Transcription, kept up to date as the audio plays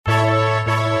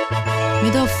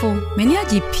Midofo, many a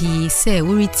GP say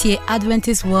we retie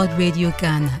Adventist World Radio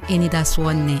Ghana, any that's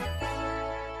one name.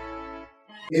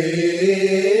 AWR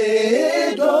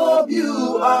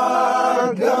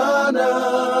Ghana.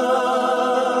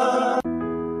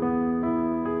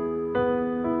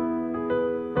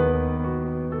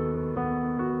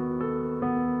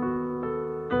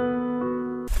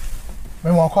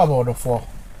 Me want to about the four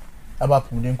about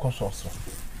Apɔmuden nkɔsoɔ.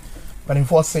 But in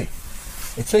for say,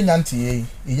 it's a nyanti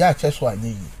ye chess one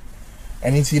ye.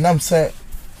 And it's in say,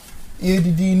 ye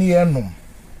did ni enum,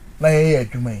 na ye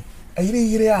adwuma.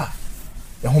 Ayire a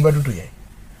ye ho bedu do ye.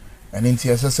 And in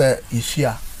tia say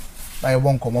ishia na ye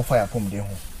won komo fa Apɔmuden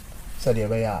ho. Said ye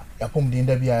be ya Apɔmuden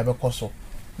da bia ye be koso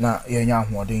na ye nya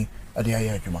ahoɔden ade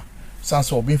aye adwuma.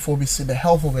 Sans obi for be see the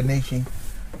health of a nation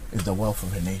is the wealth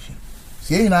of a nation.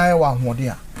 See na ye wa ahoɔden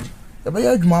a ye be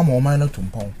ya adwuma ma o man na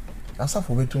tumpɔn.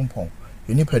 Asafo be tumpɔn.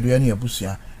 Yeni pedua ni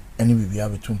abusua eni bibia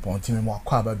be tumpɔn timi mo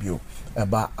akɔ aba bio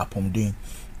eba Apɔmuden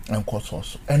nkɔsoɔ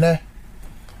so. Ene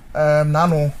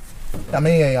nano na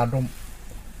me ye yadom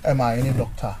ema any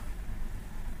doctor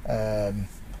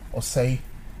osei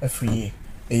afriye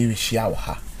e hia wo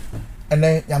ha.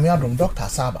 Ene nyame adom doctor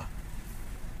Saba.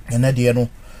 Ene de no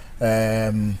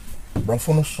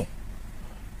brofo no so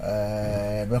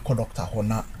be ko doctor ho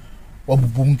na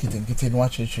wabubum kitenkite no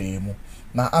akyerɛkyerɛ mu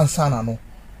na ansa na no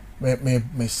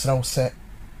me sraw se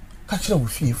ka kyerɛ wo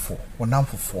fiefo wonam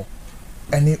fofo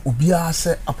ene obiara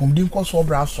se Apɔmuden nkɔsoɔ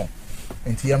bra so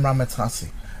enti yɛmra metrase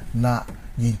na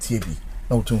yɛntie bi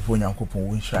na otumfo Nyankopɔn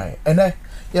wo nhirae ene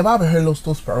ye ba be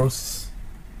leptospirosis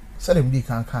se dem di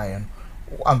kan kan yen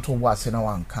anto bo ase na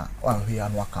wanka wanhwe ya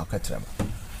no aka katrem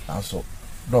nanso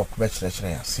doc be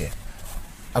kyerɛkyerɛ ase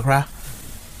akra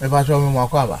me ba jo me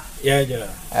makɔ aba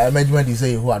medwuma di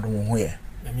say ho adom ho ye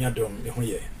na me adom me ho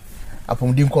ye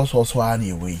Apɔmuden nkɔsoɔ so a na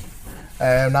ewe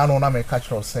na no na me ka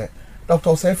kyerɛ say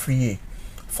doctor say free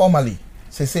formally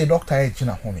say doctor e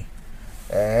gina ho me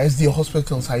SD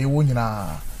hospitals aye wo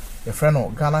nyina your friend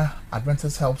of Ghana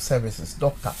Adventist Health Services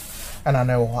doctor and I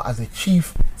know as a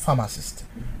chief pharmacist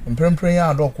mprempren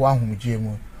ya doc wa ahomgye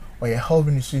mu or your health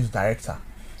ministries director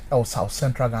at South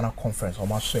Central Ghana conference o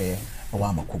ma so ye o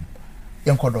wa makom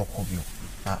yenko doc bio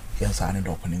na yensa ne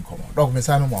doc ni nkomo doc me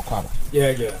sa me mo akwa ba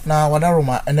na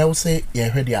wadaroma and I will say ye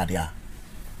hwede ade a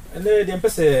and the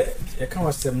empese e kan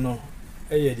wasem no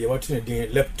eye de what ne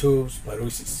din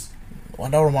leptospirosis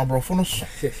wadaroma brofo no so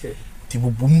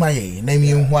tibubuma ye na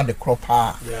mi hu ade crop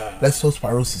a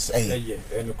leptospirosis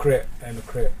and cre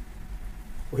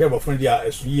we have a dia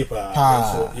esuye pa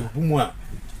so ebumu a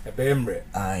e be emre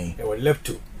ai e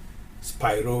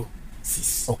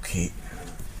leptospirosis okay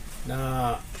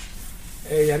na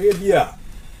yare bia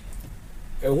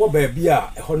wo ba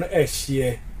bia ho no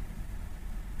ehie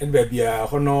en ba bia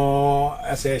ho no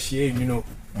asa ehie you know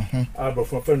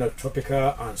from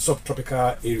tropical and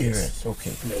subtropical areas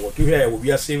okay na what you hear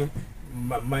we are saying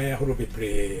my horo be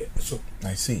pre so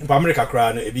I see in America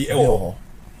kra no e bi ewo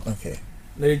okay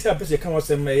na you tell person kan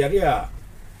wasem yare a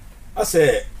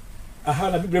ase aha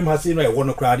na bibrem ha say no e wo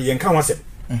no kra de yen kan wasem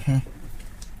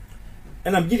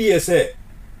and I'm giddy say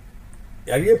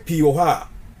yare pi wo ha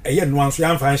eye no anso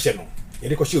yan fan hye no ye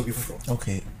de ko hye obi fufuro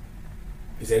okay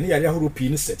is any yare horo pi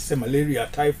ni set say malaria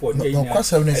typhoid no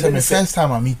kwase we say the first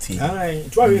time I meet you ai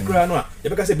to we kra no ye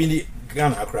be ka say bi ni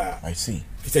Ghana kra I see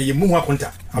say ye mu ho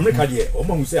akonta America de o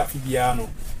ma hu say afibia no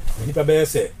nipa be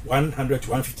say 100 to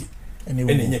 150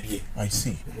 ene nya bie I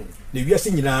see na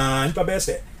wiase nyina nipa be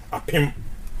say apem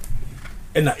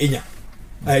ena enya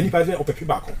nipa say opepi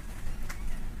ba ko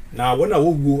na wona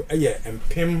wo wuo eye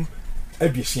empem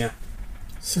adusia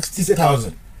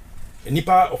 60,000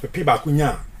 nipa opepi ba ko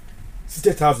nya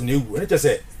 60,000 ewu ene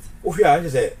say wo hwe a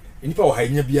say nipa wo ha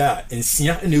nya bia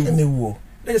ensia ene ewu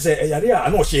ene say yare a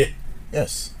na o hye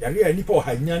yes yare nipa o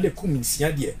hanya ne kum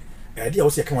nsia de e de a wo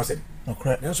se kan wasem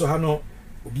okay nanso ha no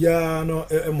obia no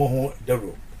mo ho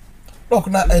daro look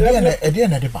na e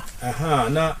na de ba aha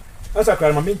na asa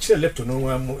kra ma menchire lepto no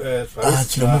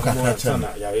chire mu ka na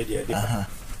yare de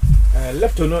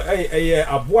lepto no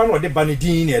aboa no de ba ne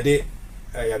din ne de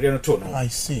yare no to no I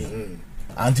see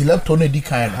anti lepto no di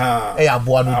kan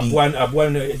aboa no di aboa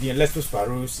no de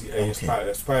leptospirosis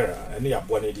spira ne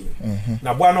aboa no di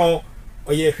na aboa no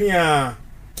oye hwea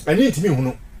ani ntimi hu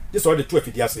no just all the 2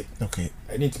 afidiase okay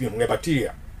ani ntimi hu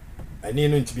bacteria ani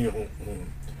no ntimi hu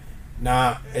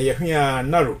na eye hwea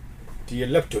narrow the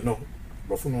lepto no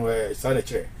bofo no sana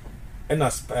kire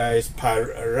ena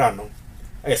spira no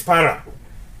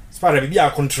spira bibia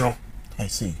kontro I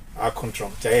see a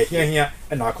control hia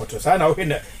ena a control sana o hwe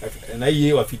na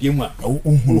ye afidie mu a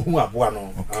hu aboa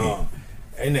no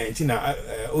ena ntina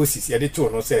osisi ya de to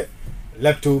no se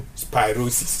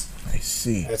leptospirosis. I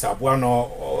see. As a buano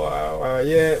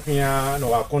yeah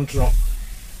no control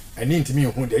and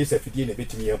intimi who there is a fiddy and a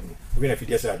bit me when a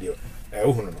fiddy idea.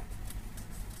 Oh no.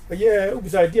 But yeah, it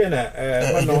was idea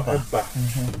no ba.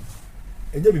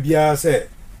 And you be say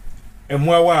and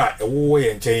more a war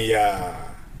and change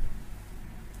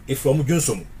if from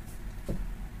Johnson.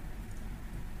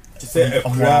 To say a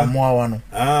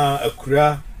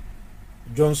kura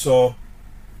Johnson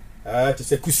to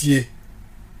say Kusie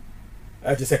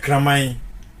to say Kramai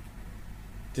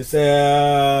to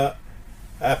say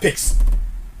pigs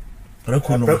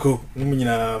Preko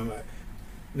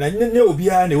na ne obi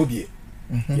a na obi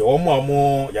ye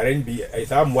omo yaren bi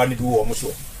isa mo ani do omo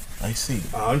so I see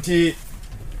anti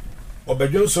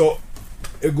obedwonso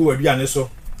egu aduane so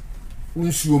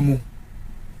unsuo mu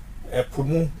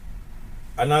epomu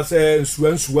anase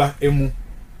nsuwa emu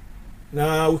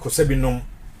na wikosebinom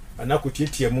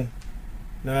anakotiatia mu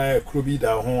na krobi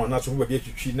da ho na so ba bi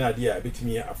atwitwi na ade a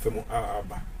betimi afemu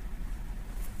aba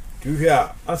tuhwe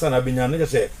ansa na benya na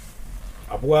je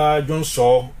aboa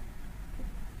dwonso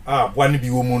aboa ne bi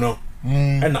wo mu no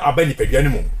na aba ni padua ne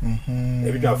mu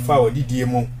e bi afa odidie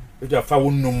mu e bi afa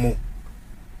wonnum mu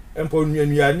empo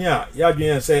nuanuane a ya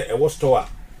dwen se e wo store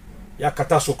ya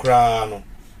kata so kra no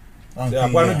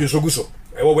aboa no dwoso guso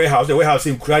e wo warehouse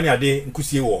in kra ni ade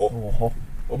nkusie wo ho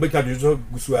obeka dwoso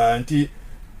guso anti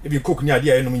e bi cook ni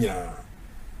ade a enum nyina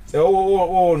se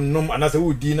o num anase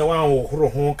wo di na wan wo horo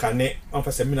ho kane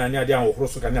amfa semina ni ade an wo horo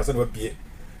so kane asa na bie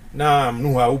na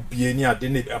no ha obie ni ade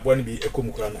ne aboa ne bi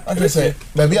ekomukura na I say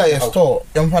baby I store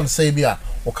yam fan say bia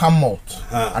o kan malt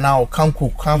ana o kan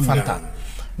cook kan fanta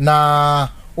na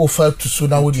o fa tusu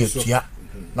na wo de atua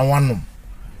na wanum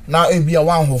na e bia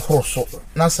wan hohoro so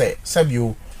na say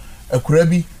sabio akura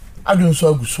bi adun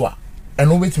so aguso a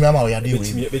eno betimi ama o yade we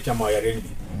betimi ama o yade ni bi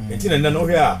enti na no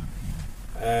hwe a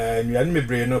nuane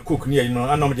mebre no cook ni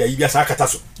no anom de ayibia sa akata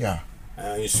so yeah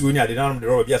nsuo ni ade na anom de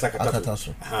rubber bia sa akata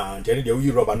so ntene de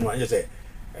uyi rubber no anye say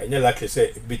enye likely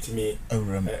say betimi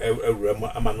awuram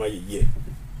ama no ayeye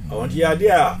onti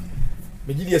ade a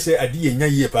megidi say ade yenya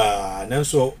yie pa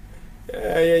nanso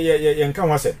yenka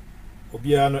ho ase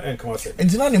obia no enka ho ase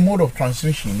enti na the mode of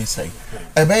transmission ni say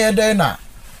ebe ye den na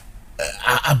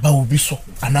aba obi so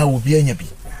ana obi anya bi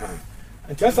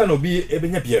enti asa na obi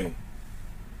ebenya bie no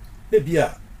na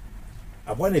bia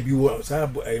aboa na bi wo sa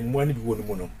mo na bi wo no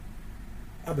mu no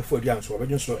abefo aduan so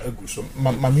obedwen so agu so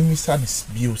mami mi service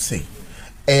bio say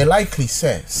likely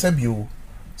say sebio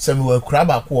semi akura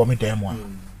ba ko o me dem a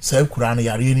say akura na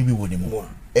yare ni bi wo ni mu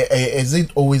is it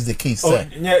always the case sir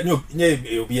nye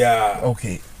obia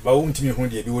okay ba wo ntimi hu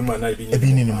de bi wo ma na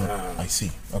bi ni mu I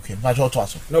see okay ba jo to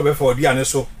aso no be for aduan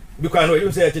so bi kwa no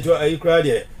you say tete akura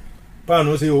de pa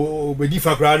no say obedi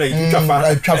fa kura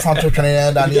na twa fa to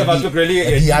twene da ni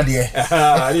bi ade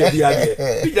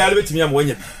bi da le betimi am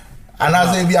wanya bi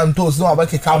anaze bi antos no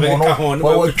abake ka mo no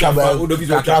wo twa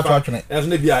ba twene na so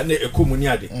na bi a na ekomu ni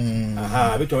ade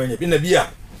betimi wanya bi na bi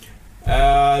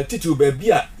a titu ba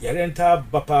bi a yarenta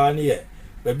bapa ne ye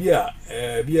ba bi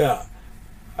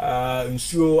a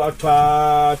nsuo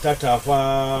atwa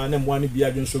tatafa na mwa ne bi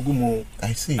adwonso gumu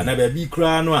I see ana ba bi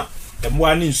kra no a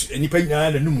mwa ne nipa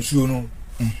nyina na num nsuo no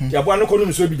ya boa no ko num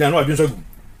nsuo bi dan no adwonso gumu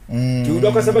ti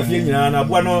udo ka saba fie nyina na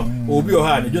boa no obi o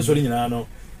ha ne adwonso ni nyina no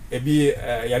ebi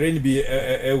yare ni bi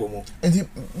ewo mu enti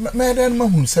me den ma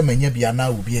hu se manya bia na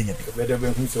obi anya bi me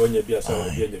den hu se onya bia sa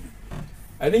obi anya bi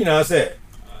ani nyina se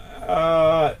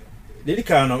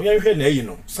dedika no ya hwe na yi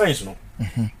no science no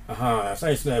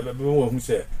science na be wo hu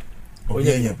se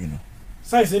obi anya bi no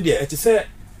science dey e ti se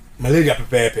malaria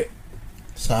pepepe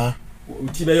sa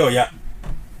uti be yo ya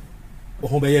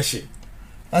ho be ye hye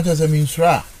acho se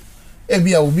minsura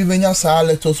ebi a obi benya sa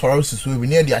leptospirosis we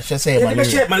ne dey ahye se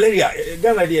malaria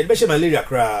Ghana dey be malaria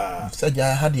kra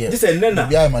saja ha dey this enena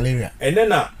bi malaria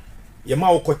enena ye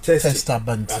ma wo test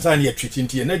band asa na ye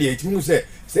treat na dey etimu se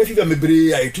fever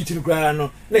mebre a treat kra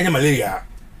no na ye malaria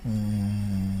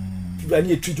fever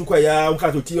ni treat kwa ya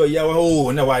nka to ti ya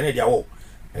wa na wa na dey wo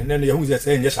enena ye hu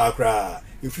se nye sa kra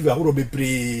e fever ho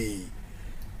mebre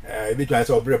ebi to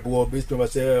asa obrebo be to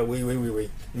say we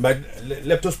but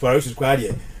leptospirosis kwa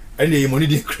dey and the money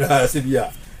dey kra se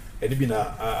bia eni bi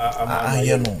na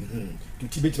ya no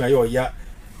ti betimi ayo ya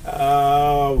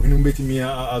hunu betimi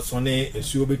asone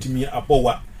esuo betimi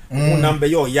abowa ho number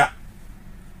yo ya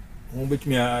ho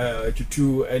betimi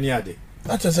tutu any ade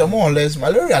that is more or less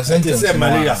malaria symptoms say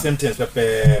malaria symptoms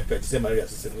pepe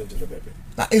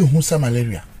na ehun sa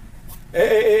malaria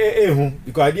ehun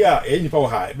because idea eni pa wo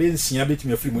ha be nsia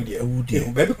betimi afiri mu de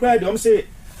ehun ba bi kra de om say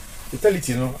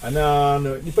fatality no ana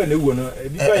no nipa na ewu no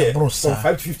bi ba ye from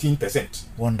 5 to 15%.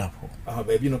 Wonderful.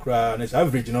 Baby no cry na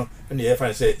average no na ye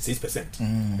find say 6%.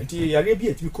 Nti yare bi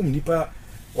etimi kum nipa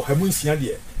o hamunsia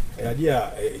de yade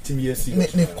a etimi yesi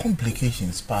ne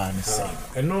complications pa ne say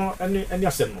eno ani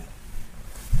asem no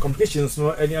complications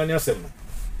no ani asem no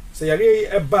say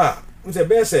yare e ba nse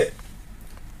be se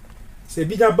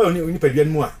bi ja ba oni padua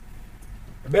mu a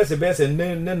be se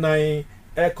ne nan e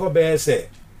ko be se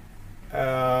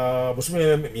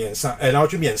bosume miensa na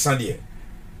otu miensa de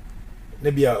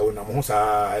na bia ona mo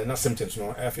sa na symptoms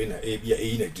no afi na e bia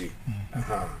e na dri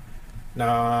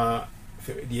na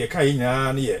de kai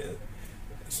na ne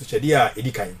so chedi a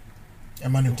edikan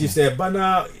nti se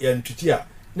bana ya ntuti a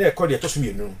na e ko de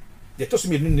tosumienu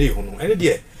na ehu no ene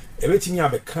de e betimi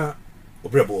abeka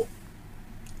obrebo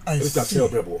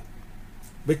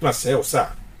betma se o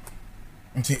sa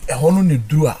nti e hono ne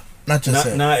duru a na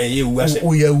chese na eye wu asem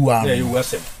o ya wu a na eye wu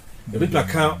asem e betma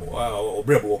ka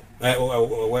obrebo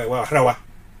wa hrawa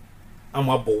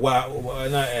amabo wa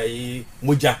na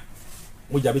moja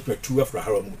betma tu afra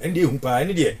hrawa mu ende ehu pa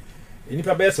ene de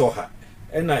nipa be se o ha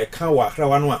ena e ka wa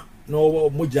hrawa no a no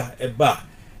moja e ba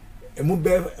e mu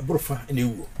be brofa ene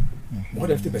ewu more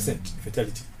than 50%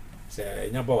 fatality se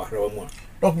nya ba wa hrawa mu a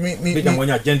look me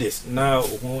monya agendas na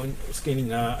skin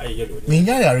na ayelo me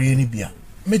nya yare ni bia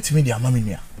metimi de ama me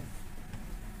nua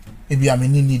e bia me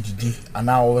ni didi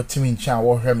ana o timi ncha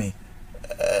wo hwe me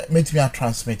metimi a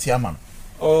transmit ama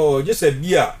oh just a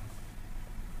bia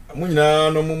munyina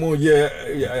no mu ye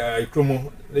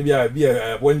ikromo le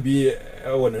bia won bi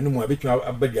won nanu abetwa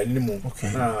abaduane mu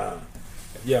na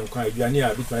bia nkwan aduane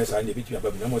a betwa sa na betwa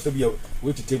ababu na mo so bia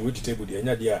we table de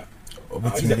anya de a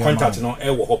the contact no e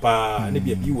wo hopa na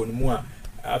bia bi won mu a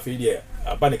afi de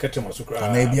abane katema so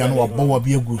kra na bia no wabo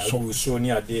bia gu so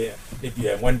ni ade na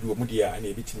bia wandu mu de a na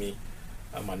ebitimi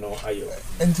ama no ayo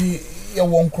enti ye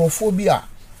won krofo bi a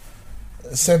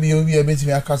sebi obi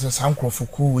ebetimi akase sankrofo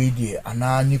ku we die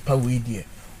ana nipa we die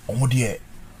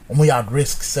omo ya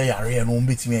risk say yare no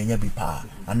betimi anya bi pa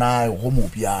ana homo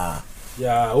bia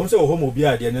ya won se homo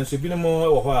bia de na so bi no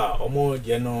mo wo ho a omo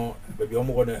je no baby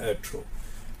omo go na etro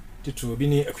titu bi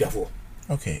ni akuafo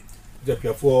okay de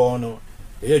akuafo no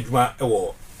ye adwuma e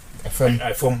wo fm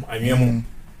anwemu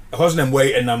e hosna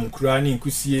boy enam kura ni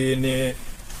nkusie ne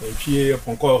ntwie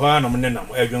ponko ha na mo nenam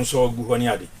edwon so gu ho ni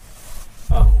ade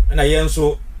na yen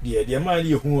so de ma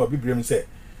li hu obibrem se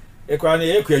e kwa na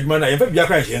ye kwa adwuma na ye fa bia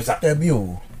kra hyensa e bi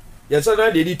o ye sa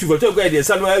na de di tu for to go de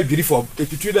sa no adwiri for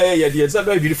etutu da ye de sa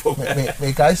no adwiri for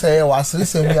me kai say was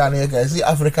listen me and you see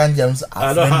African gems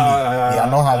are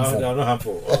no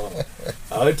harmful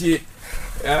ati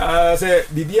say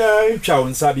bibia ntwa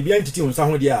unsa bibia ntiti unsa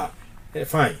ho de a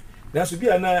fine na so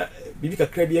bia na bibi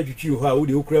kakra bia twitwi ho a wo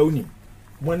de okura unim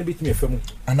mo na betimi afam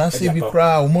ana se bi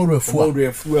kra o mo refu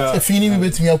se fini mi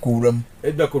betimi akowram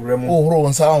edba kowram o horo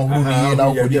unsa ho horo ni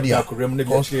na ko di dia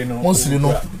mo siri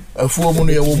no afuo mu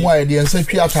no ye wo mu aye de ensa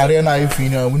twi atare na aye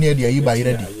fini mu ne de ayi ba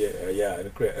yire di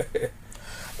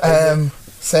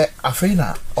se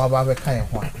afina o ba be kan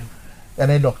ho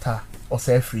ene doctor o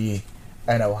se free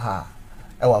ene wo ha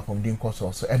e wa Apɔmuden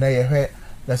nkɔsoɔ so ene ye hwe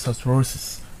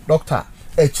lesotorosis doctor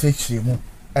e chire mu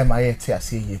e ma ye te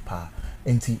ase ye pa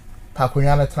enti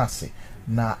pakonya na trase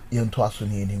na yento aso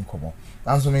ne ni nkomo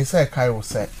nanso me say kai wo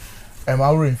say e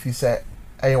ma wo remfi say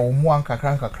e wo mu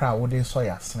ankakra wo de so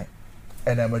ya sene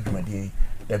e na madwumade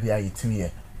da bia yetimi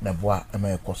ye na boa e ma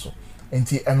ekoso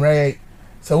enti emre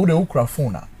say wo de ukra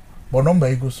phone na bo number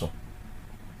ego so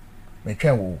me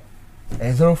twen wo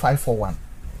 0541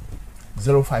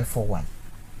 012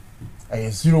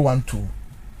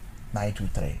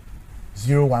 923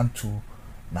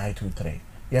 923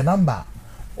 your number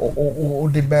o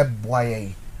de be boy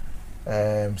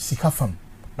sikafam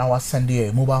na wa send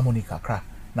e mobile money kakra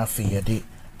na fe ye de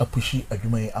apushi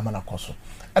adwuma yi amana koso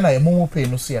na ye momo pay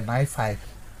no so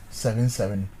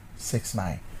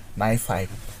 957769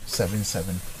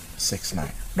 957769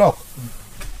 doc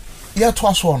ya to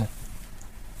aso no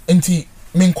enti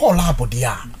men call lab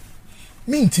dia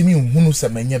me ntimi nhunu se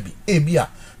manya bi e bia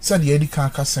se de edi kan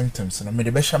ka symptoms na me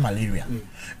de be sha malaria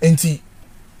enti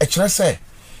e kire se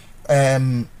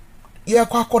ye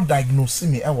kwa diagnose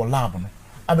me e wo lab no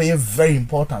abe very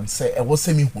important say e wo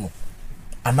se me hunu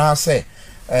ana say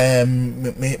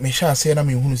me sha say na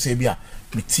me hunu say bia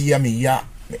me tia me ya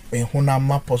me huna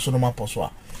maposo no maposo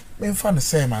a me mfa ne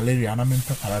say malaria na me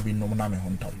mpepara bi no na me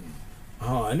huntam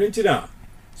anu ntina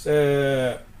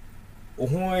se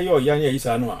ohun ayo yan ya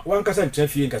isa no a wan kasa ntra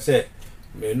fie nka se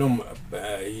me nom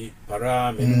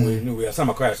para me no we no we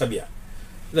asama kwa sabia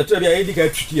da tebia edi ka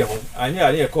twiti ho anya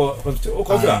ani e ko hospital o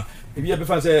ko so a bia be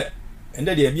fan se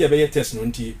ende de bia be test no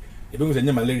nti ebi nso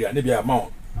nya malaria ne bia ma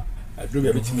aduro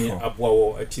bia betimi aboa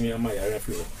wo atimi ama yare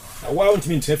afi ho na wa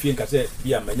ntimi ntena fie nka se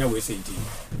bia manya we se nti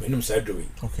menum sa aduro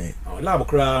okay lab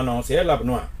kra no se lab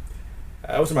no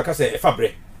a wo se maka se efa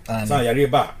bre sa yare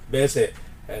ba be se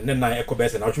ne nan ekobe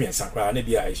se na otwe ensa kra ne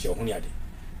bia ehye ho ne ade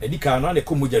edika no na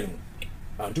komuja no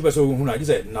antu be so hu na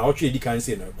gise na otwe edika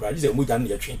nse no kra gise omuja no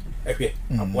ye twe ehwe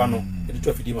aboa no e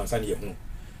to afidi man sa ne ye hu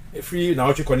efri na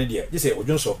otwe kone de gise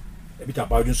odwonso ebita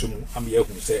ba odwonso mu am ye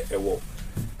hu se ewo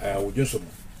odwonso mu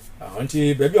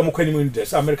anti baby omkwani mu de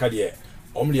sa America de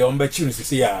omle omba chiru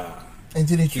sisi ya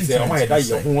enti ne treatment se omo ye da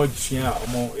ye hu adusua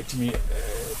omo etimi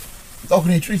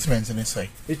doctor treatment ne say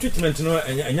the treatment no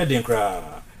enya den kra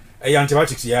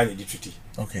antibiotics ya ni di treat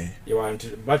okay you want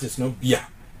antibiotics no bia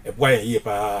e boa ye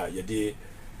pa ye de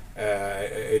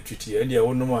treat e de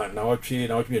wonu ma na wotwe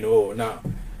no na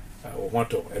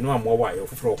ohoto eno amwo wa ye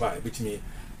foforo kwa ebitimi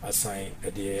assign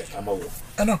e de amawo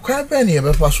ana kwa be ne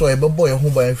be fa so e be boy ho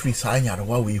ban free sa anyare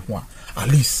wa we hu at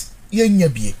least ye nya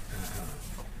bie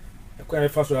kwa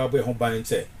fa so abo ho ban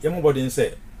se ye mo body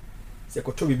se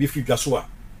ko to bi free dwa so a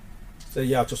se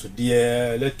ya to so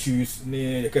de lettuce ne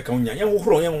ye keka nya ye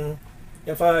hohoro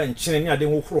ye fa nchene ne ade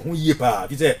hohoro ho yie pa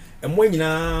bi se emo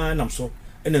nyina nam so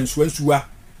na nsuwa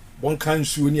bon kan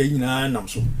nsuo ne nyina nam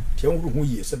so te hohoro ho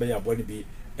yie se be ya abo ne bi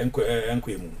enko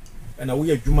emu na wo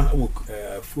ye adwuma wo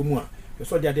fuo mu a pe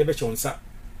so de ade be che wonsa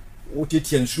wo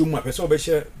tetie nsuo mu a pe so be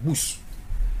che boost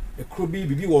e krobi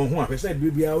bibi wo ho a pe so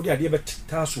bibi a wo de ade be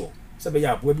taso se be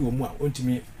ya abo bi wo mu a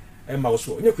ontimi ma wo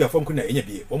so onye kuafam ko na enya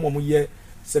bi wo mo ye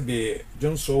sebe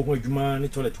jonso ho adwuma ne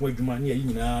toilet ho adwuma ne yi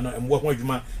nyina no emwo ho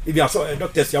adwuma e bia so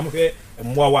doctors ya mo hwe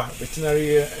emmoawa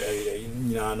veterinary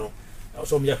nyina no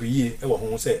so mo ya hwe e wo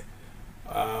ho se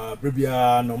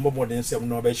brebia no mbobodin se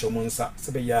no be hwe mo nsa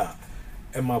sebe ya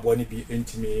ema bo ne bi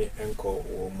entimi enko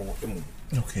wo mo emu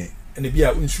okay ene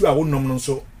bia nsu a wonom no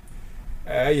so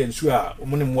ye nsu a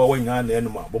mo ne mmoawa nyina na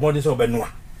enuma bomodin se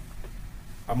obenoa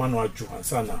amano aju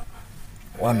ansa na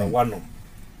wanom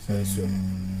so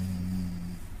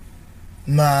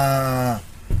na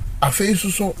afei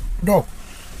so doc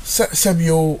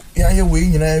sebio ya ye we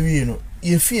nyina wie no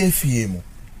ye fie mu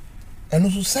eno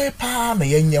so sai pa na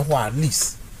ye nye ho at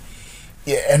least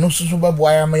ye eno so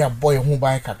beboa ya ma ya boy ho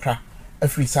ban kakra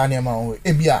afri sane ma ho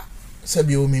ebia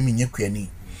sebio mi nye kwani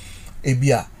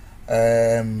ebia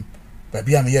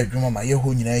babia me ye adwuma ma ye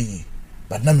ho nyina yi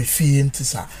but na me fie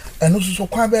ntisa eno so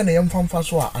kwa be na ye mfamfa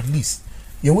so at least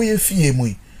ye we ye fie mu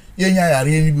ye nya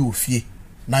yare ni bi wo fie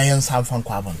na yen samfan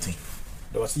kwa abonten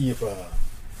da wasi ye pa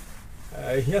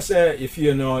here say if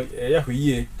you know ya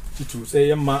hwiye titu say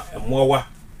yema emowa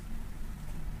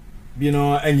bi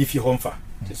no anyi fi homfa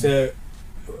ti say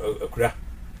akura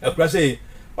say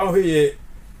ba hwiye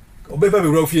obeba be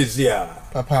ro fie zia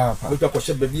papa wo ta ko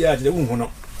shebe bia je wo hu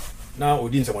no na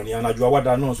odi nsamoni anadwo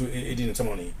awada no so edi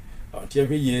nsamoni ti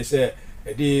hwiye say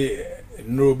edi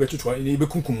no betutu ni be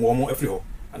kunkum wo mo afri ho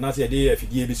anase de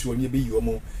afidie be si oni be yi wo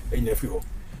mo enya afri ho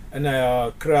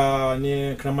ana kra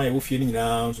ni krama ye wo fie ni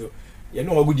nyina so ye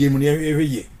no magudie mu ni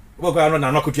ehwe wo ko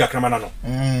na no kotu akrama na no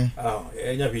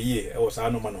enya hwe ye e wo sa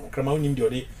no ma no krama onim de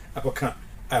ode akoka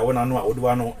a wo na no a wo do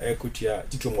ano e kotua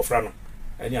tito mofra no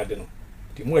enya ade no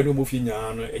ti mu ade mo fie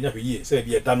nya no enya hwe ye se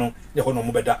bi eda no ye ho no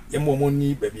mo beda ye mo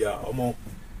ni baby a omo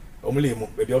le mo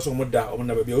baby oso mo da omo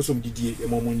na baby oso mo didie ye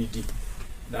mo ni di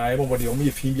na ye mo body omo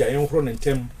ye fie bia ye horo ne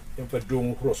ntem ye fa do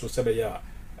mo horo so se be ya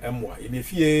emwa ye me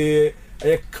fie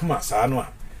aye kama saa no a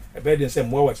ebe de se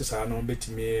mmoa wache saa no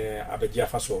betimi abegia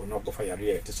fa so no go fa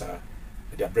yare te saa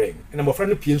de brain ena mo fra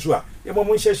no pie nso a ye mo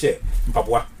nhyehyɛ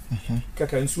mpaboa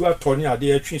kaka nsu atɔ ne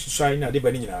ade atwi susai ne ade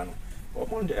ba ne nyina no o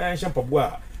mo nhyehyɛ mpaboa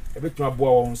a ebetuma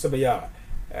boa won se be ya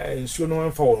nsu no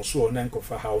mfa won so na nko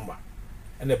fa hauma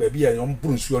ena ba bia nyom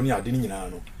buru nsu ne ade ne nyina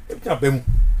no ebetuma ba mu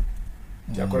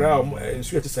ja kora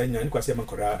nsu te saa nyina ne kwase ma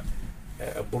kora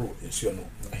buru nsu no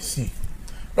I see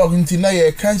dog nti na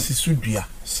ye kan sisu dua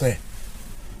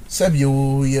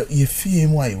sebio ye fie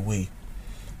mu aye we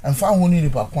amfa ho ni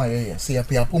nipa kwa ye se ya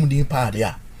pe Apɔmuden pa ade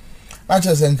a na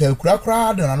chese nka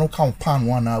kura de na no kan pan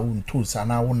one na wo nto sa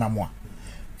na wo nam a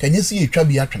kanye si ye twa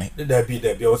bi atwene da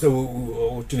bi o se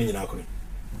wo tuni nyina akoni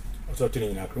o se tuni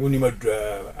nyina akoni woni ma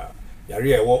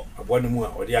yare ewo aboa no mu a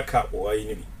ode aka wo ayi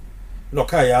ni bi no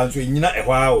ka ya nso nyina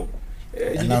ehwa a o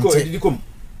didikom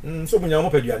so munya mo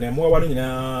padua na mo wa no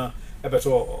nyina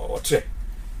ebeso otre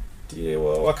ti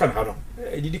wa kan ha no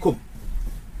didikom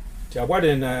ti aboa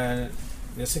de na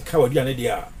ne se ka wadua ne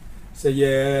dia se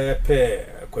ye pe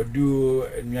kwadu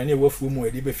nnuane wafu mu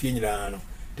edi be fie nyina no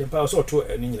tempa so to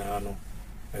ni nyina no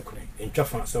akure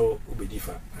entwafa so obedi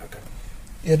fa aka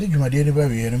ye de dwumade ne ba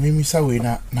we no mimi sa we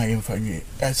na yemfa wie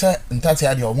se ntate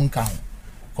ade o monka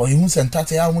ho Ko you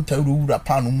sentate ya mu taru wura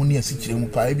pan mu ne asikyire mu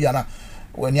pa bia na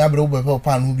wani abre wo be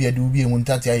pan mu bia de ubi mu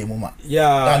ntate ya mu ma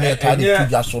ya na tade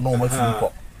tuja so no ma fi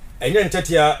ko enye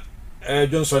ntate ya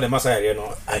Johnson de masayare no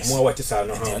mo wa ti sa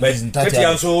no but ntate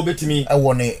ya so obetimi e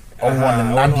woni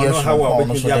na de so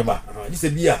no so de ba di se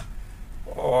bia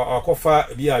akofa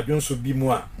bia Johnson bi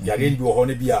mu a yare ndi wo ho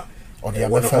ne bia o de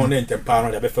abefa ne ntempa no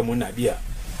de abefa mu na bia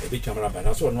e be twamra ba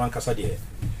na so no ankasa de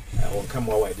won kam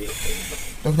wa de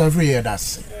Dr. Free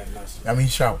that's I mean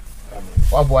shout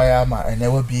wa boy ama ene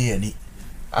wa bi ani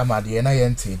ama de na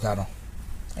yente ja no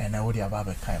ene wo de aba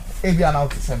be kan e bia na o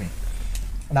tse me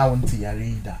na wonti yare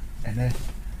ida ene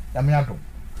ya me adom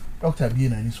Dr. bi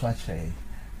na ni so a kire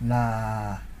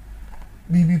na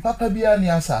bibi papa bia ni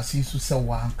asase su se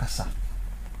wa ankasa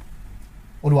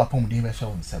o do Apɔmuden be hye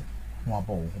won seb no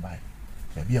abo wo bai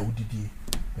ba bia wodidie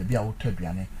ba bia wo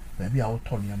taduane ba bia wo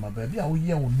to niam ba bia wo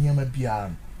ye wo niam bia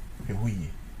ehuye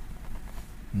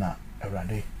na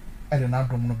awrade ede na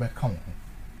dom no be ka wo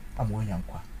amo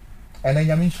nyankwa ene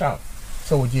nyame nshao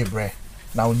so wo je bre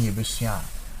na wo ni ebesua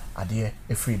ade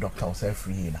e free doctor o say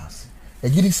free na ase e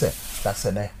gidi se da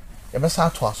se ne e be sa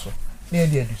to aso na e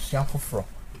de adusua foforo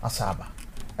asaba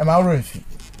e ma wo refi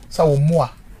sa wo moa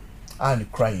a ni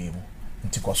cry mu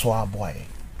nkɔsoɔ aboae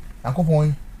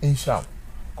akopon nshao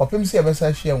kopem se e be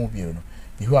sa hia mu bio no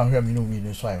ihu ahwɛ mi no mi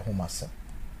no so ai ho masem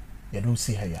ye do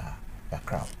see her ya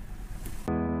crowd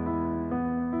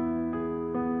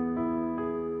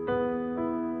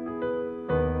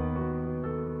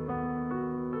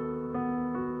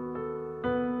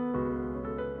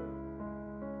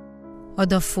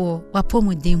Odofo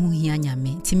Apɔmuden hu hia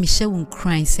nyame ti mi hye won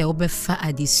kran se obefa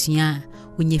adesua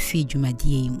onye fi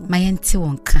dwumadie mu mayente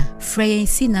wonka frey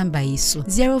NC number yi so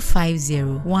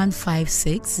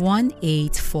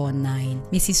 0501561849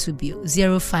 Mrs Subio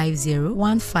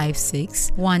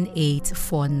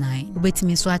 0501561849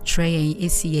 obetimi so atray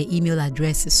esi ye email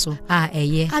address so a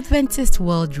eye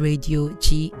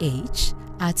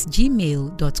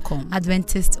adventistworldradiogh@gmail.com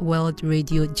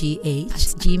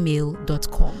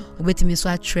adventistworldradiogh@gmail.com obetimi so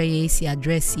atray esi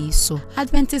address yi so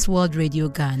Adventist World Radio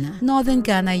Ghana Northern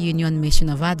Ghana Union Mission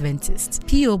of Adventists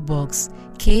PO Box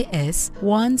KS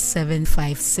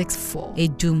 17564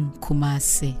 Edum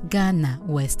Kumasi Ghana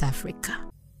West Africa.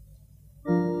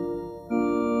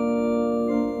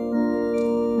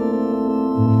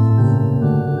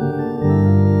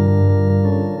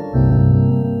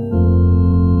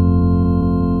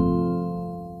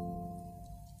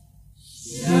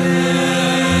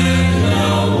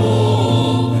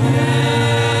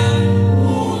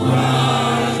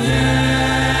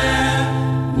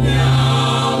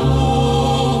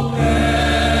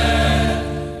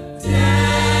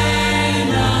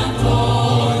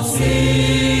 See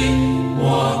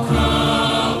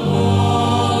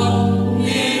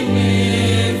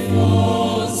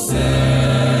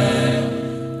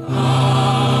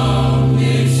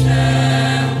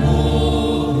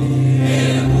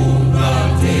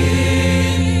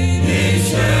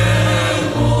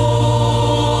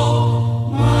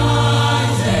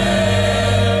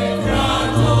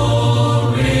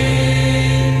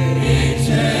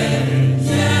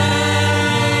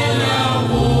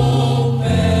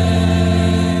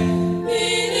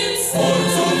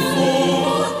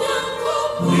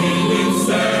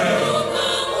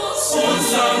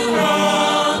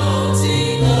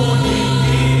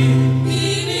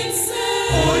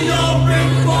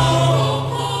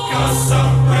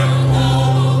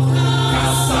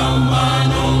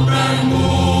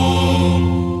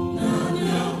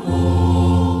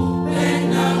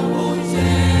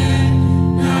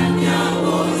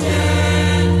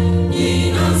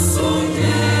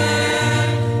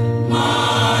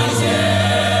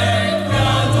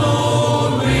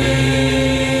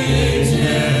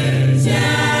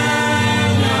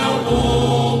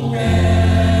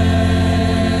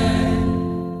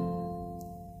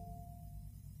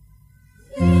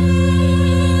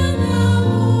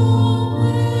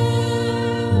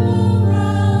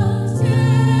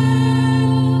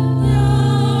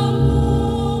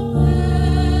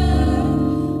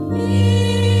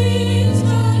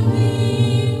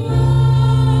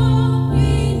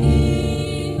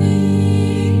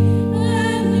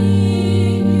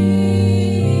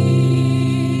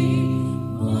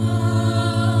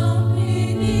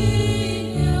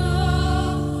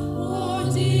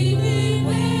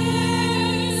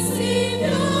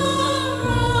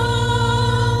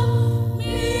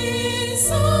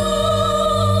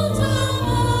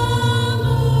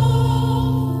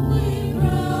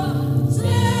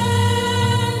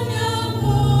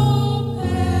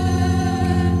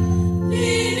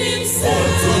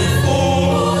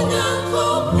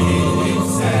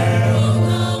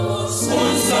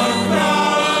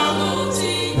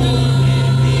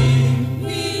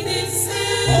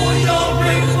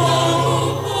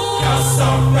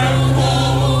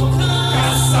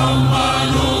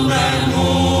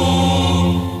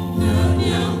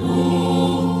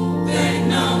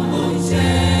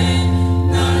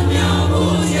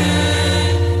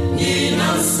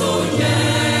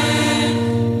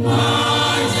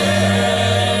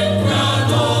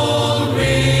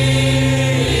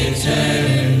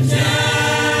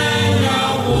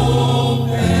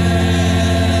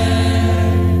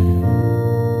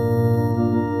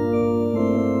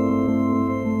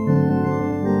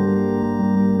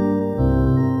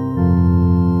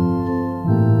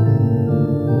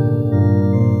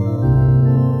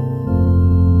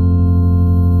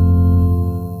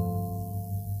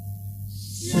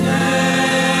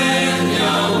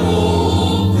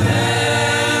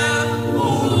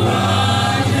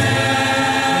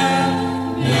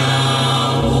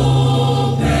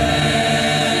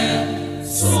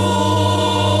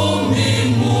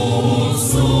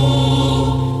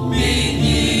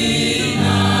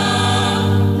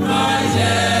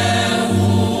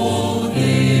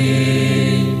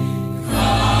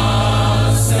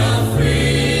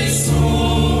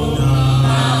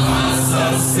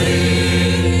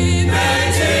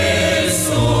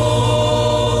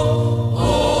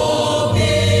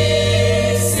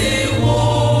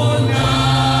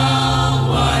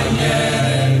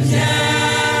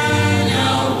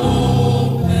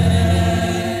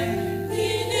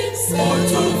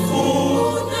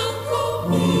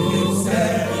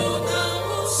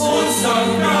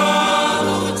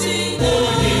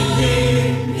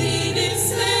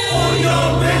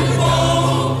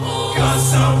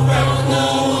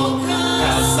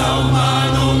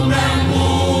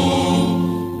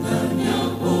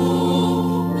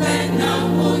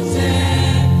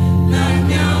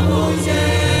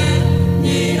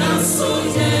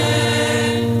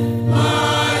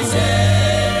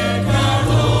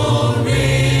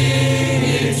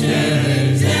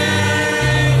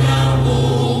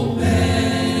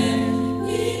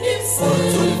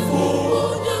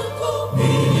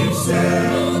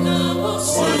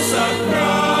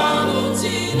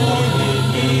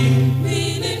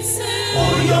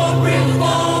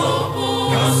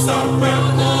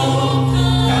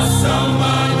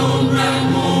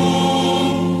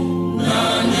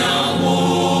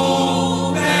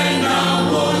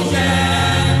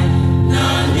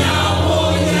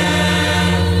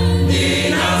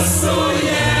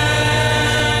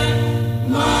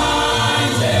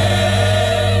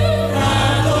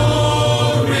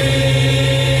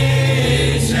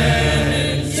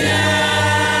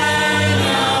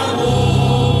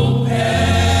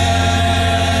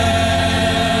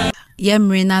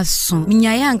Yemrena so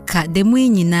minyayanka demu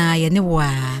nyina ye ne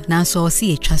wa nanso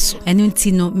osi etwa so enu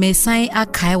nti no mesan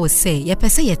akai wo se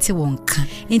yepese yete wonka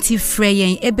nti frɛ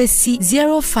yen ebesi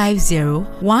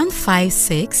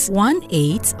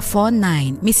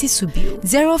 050-156-1849 Missy Subio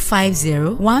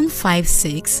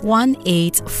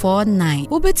 050-156-1849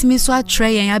 Ubetimi so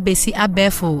atre yen abesi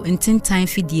abefo ntintan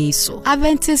fidie so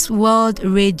Adventist World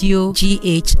Radio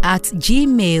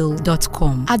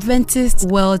GH@gmail.com Adventist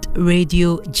World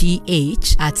Radio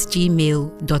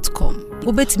GH@gmail.com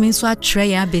Ubetimi so atre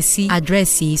yen abesi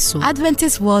address so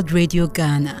Adventist World Radio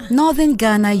Ghana Northern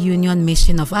Ghana Union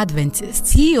Mission of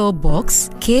Adventists PO Box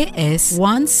KS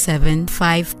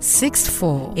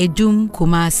 17564 Edum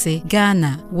Kumase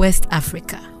Ghana West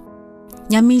Africa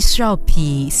Nyamisra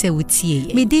opi se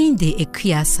wutie medinde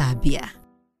ekia sabia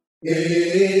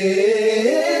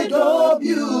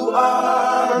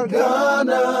AWR Ghana